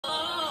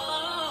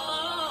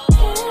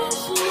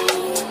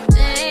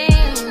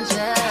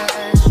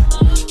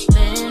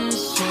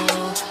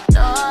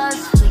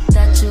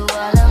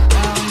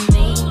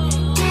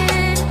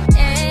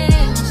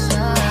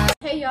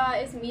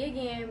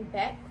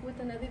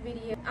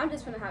video. I'm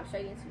just finna hop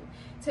straight into it.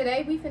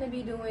 Today we finna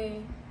be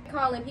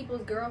calling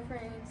people's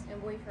girlfriends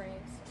and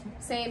boyfriends,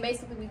 saying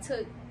basically we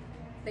took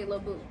they little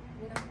boo,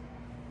 you know.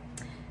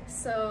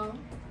 So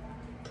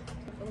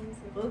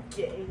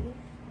okay.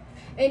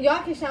 And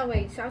y'all can shout go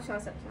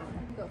first.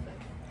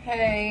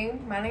 Hey,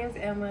 my name's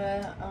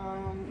Emma.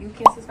 You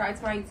can subscribe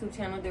to my YouTube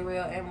channel, The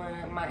Real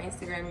Emma. My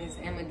Instagram is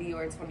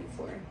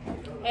EmmaDior24.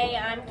 Hey,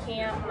 I'm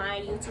Cam.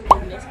 My YouTube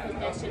is Let's Put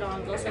That Shit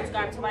On. Go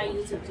subscribe to my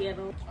YouTube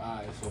channel.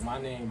 Alright, so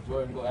my name's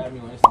Jordan. Go add me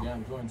on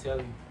Instagram, Jordan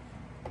Telly.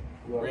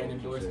 Brand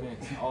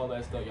endorsements, all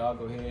that stuff. Y'all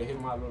go ahead, hit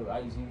my little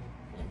IG,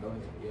 and go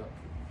ahead. Yep.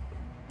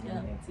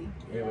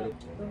 Go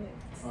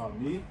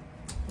ahead. Me?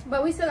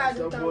 But we still gotta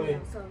do It's your boy,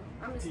 thumbnails, so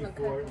I'm just gonna T4,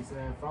 cut. you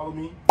saying? Follow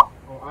me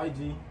on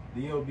IG,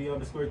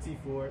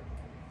 DOB_T4,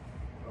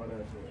 all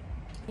that shit.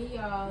 Hey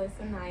y'all, it's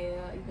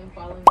Anaya. You can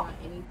follow me on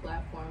any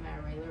platform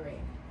at Rayla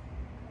Ray.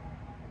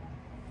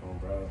 Oh,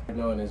 bro. I'm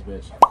knowing this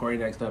bitch. Corey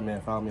next up,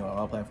 man. Follow me on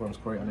all platforms.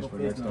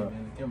 Corey_next up.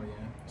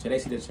 Should they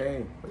see the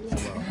chain?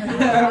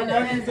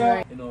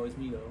 You know, it's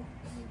me though.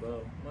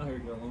 Bro, my hair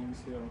got long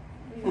as hell.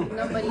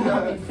 Nobody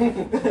knows.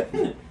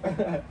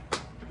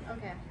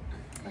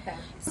 Okay.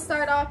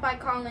 Start off by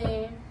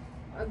calling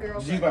a girl.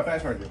 Just use my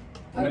fast charger.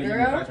 A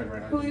girl?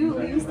 Who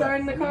you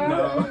starting the car?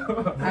 No.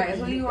 Alright,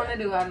 who you want to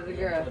do out of the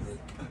girls?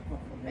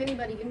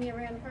 Anybody, give me a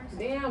random person.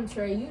 Damn,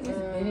 Trey, you just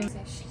been.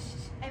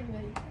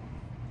 Everybody.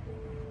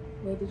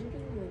 Wait, did you do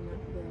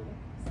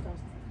the stuff?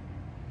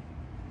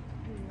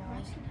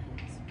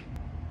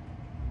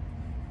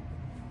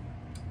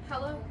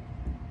 Hello?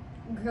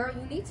 Girl,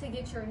 you need to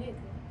get your nigga.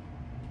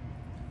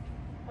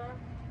 Huh?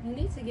 You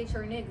need to get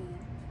your nigga.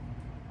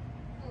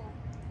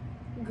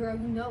 Girl,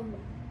 you know who.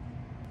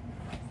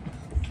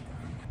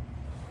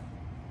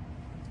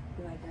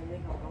 Like your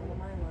nigga all on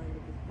my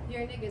line.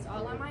 Your nigga's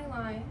all on my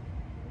line,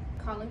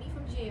 calling me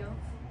from jail.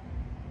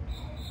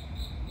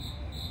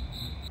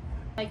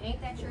 Like, ain't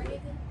that your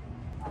nigga?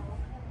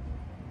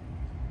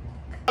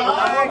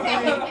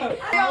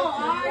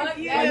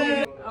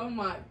 Oh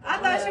my! I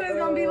thought she was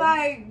gonna be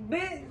like,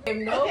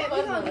 bitch. No, okay,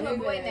 we're gonna do a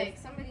boy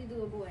next. Somebody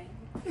do a boy.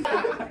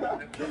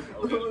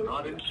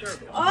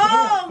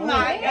 Oh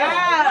my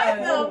God!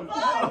 What the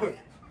fuck?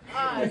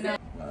 Oh no.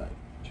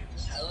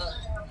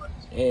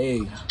 Hey,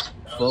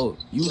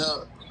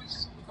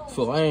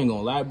 I ain't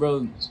gonna lie,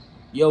 bro.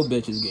 Yo,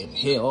 bitch is getting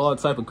hit all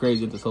type of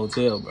crazy at this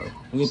hotel, bro.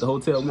 We at the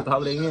hotel, we at the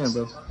Holiday Inn,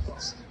 bro.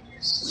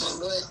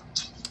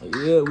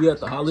 Yeah, we at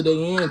the Holiday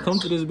Inn. Come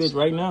to this bitch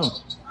right now.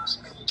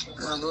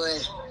 My boy.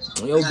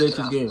 Yo,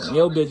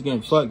 bitch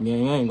getting fucked,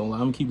 gang. I ain't gonna lie.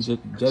 I'm keep it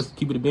just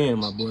keep it a band,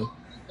 my boy.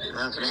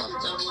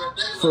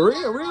 For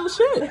real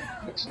shit.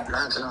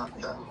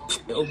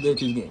 Yo,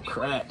 bitch is getting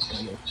cracked,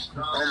 nigga.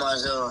 Oh my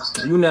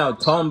God. You now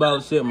talking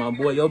about shit, my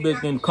boy. Yo,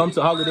 bitch can come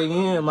to Holiday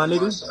Inn, my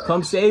nigga.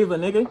 Come save her,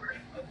 nigga.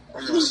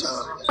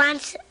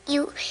 Once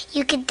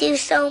you could do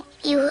so,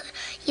 you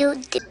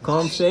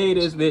Come save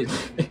this bitch.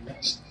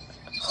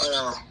 Hold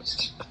on.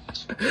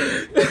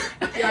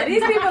 Yo,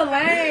 these people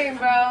lame,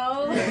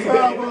 bro.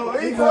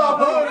 He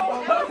talking.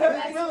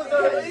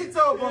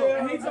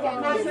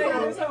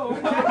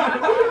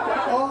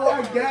 Oh, I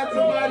got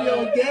somebody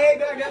on gang.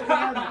 I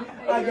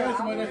got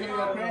somebody that's gonna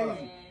go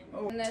crazy.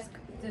 And that's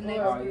the next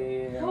Oh, one.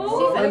 yeah.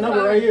 Who? My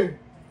number right here.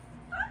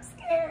 I'm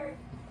scared.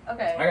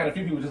 Okay. I got a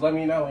few people. Just let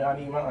me know when y'all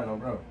need mine, oh,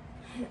 bro.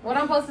 What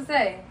I'm supposed to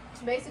say?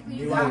 Basically,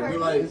 you got her.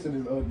 Like, this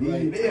is OD.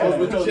 I was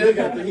with your nigga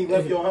after he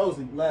left your house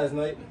last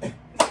night.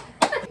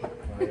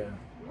 Oh, yeah.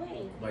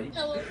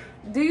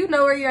 Do you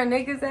know where your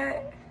nigga's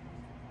at?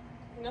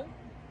 No.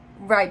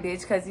 Right,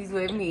 bitch, because he's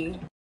with me.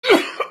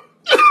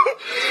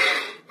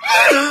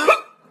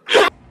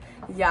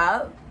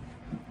 Yup.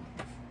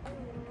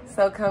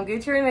 So come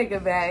get your nigga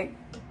back.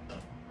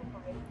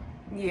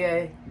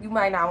 Yeah, you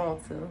might not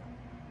want to.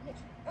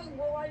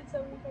 Well, why you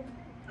tell me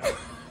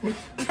She's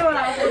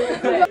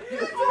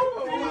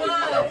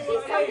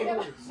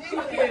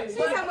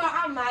talking about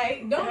I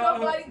might. Don't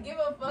nobody give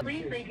a fuck.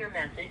 Please leave your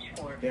message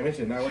for. Damn, this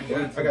shit not working.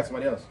 I got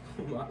somebody else.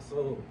 My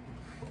soul.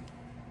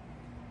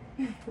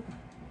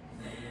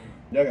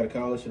 Y'all gotta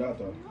call this shit out,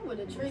 though. I would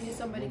have treated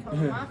somebody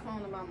calling my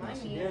phone about my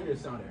man. That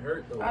sounded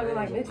hurt, though. I was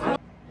like, bitch.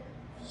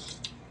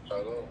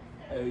 Hello.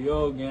 Hey,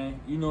 yo, gang.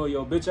 You know where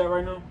your bitch at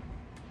right now?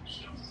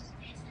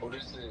 Who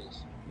this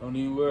is? Don't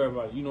even worry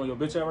about it. You know where your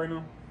bitch at right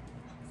now?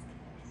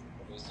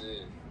 Who this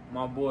is?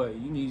 My boy,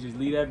 you need to just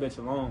leave that bitch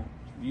alone.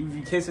 You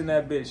be kissing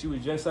that bitch. She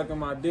was just sucking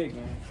my dick,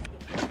 man.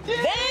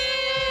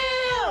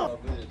 Oh,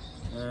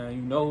 bitch. Man,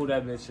 you know who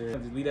that bitch is.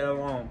 Just leave that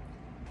alone.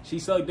 She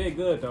sucked dick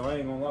good, though. I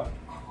ain't gonna lie.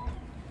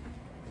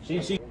 She.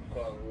 I'm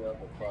calling you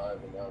up at 5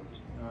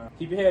 and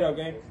Keep your head up,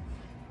 gang.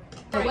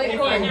 Wait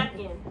for a it.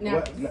 napkin.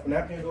 What?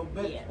 Napkin go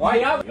bitch? Yeah. Why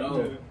y'all?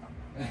 Yo.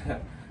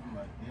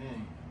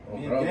 Oh,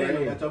 bro,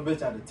 you got your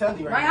bitch out of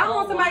telly Right, I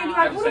want somebody to be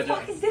like, who the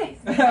fuck is this?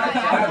 I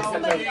want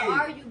somebody to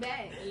argue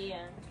back.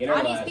 Yeah.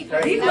 All these people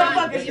These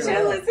motherfuckers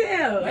chill as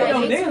hell. Right,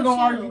 Yo, they niggas too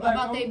gonna argue chill back,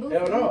 about bro. they boo.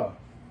 Hell no.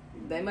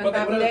 They must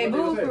not be they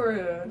boo for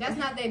real. That's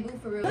not they boo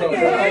for real. Look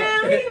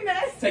at him, he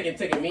messed. Take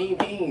it mean.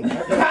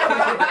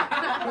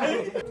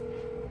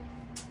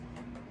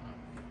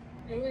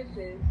 Who is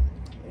this?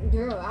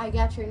 Girl, I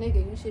got your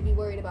nigga. You should be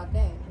worried about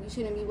that. You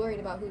shouldn't be worried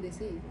about who this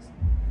is.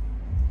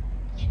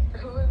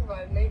 Who is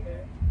my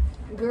nigga?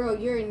 Girl,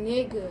 you're a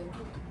nigga.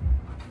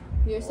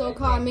 Your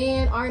so-called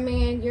man, our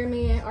man, your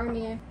man, our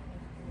man.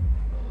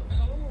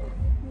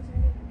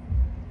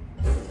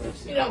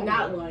 You don't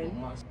got one.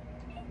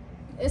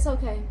 It's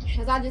okay,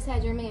 because I just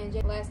had your man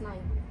Jay last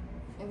night.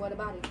 And what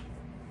about it?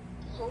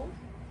 Who?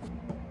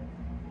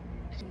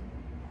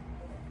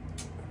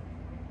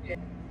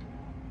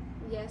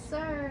 Yes,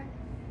 sir.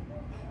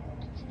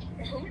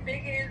 Who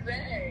nigga is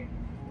that?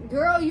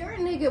 Girl, you're a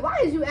nigga. Why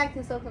is you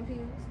acting so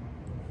confused?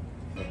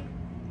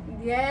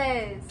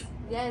 Yes.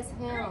 Yes,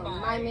 him.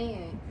 My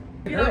man.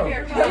 Girl.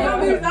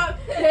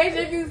 Paige,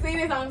 if you see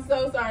this, I'm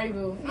so sorry,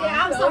 boo.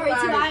 Yeah, I'm sorry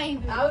too. I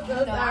ain't. I'm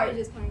so sorry. I was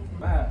just playing.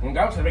 I'm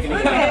trying to make a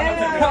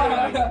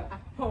nigga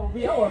I want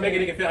to make a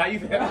nigga feel how you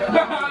feel. I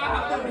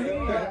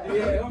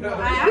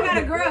got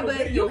a girl,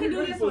 but you can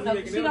do this one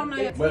though. She don't know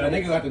your. But a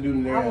nigga got to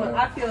do the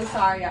I feel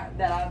sorry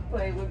that I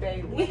played with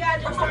baby. We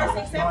got just start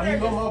 6, 7. He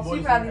know my voice.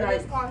 She probably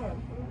Let's like call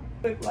him.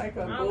 look like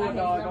a I don't like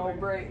bulldog his on number.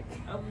 break.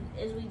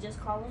 Is we just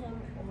calling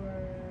him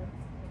or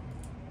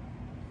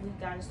we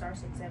gotta start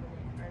 6, 7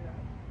 or no?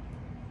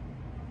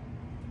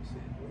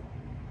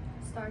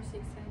 Star 6,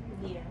 7.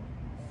 Yeah.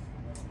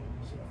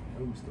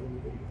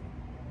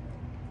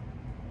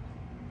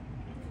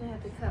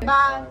 Have to cut.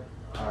 Bye.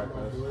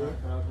 Alright,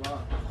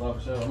 love for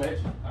sure, Mitch.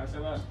 I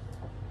said that.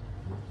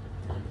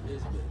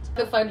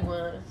 The funny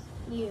one.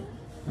 Yeah.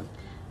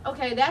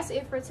 Okay, that's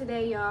it for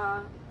today,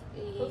 y'all.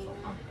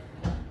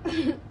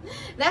 And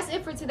that's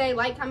it for today.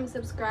 Like, comment,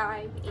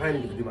 subscribe. I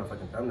didn't even do my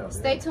fucking thumbnail.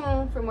 Stay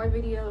tuned for more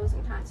videos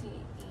and content.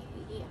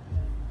 And yeah.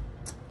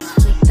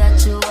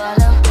 That you all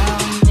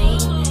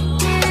around me.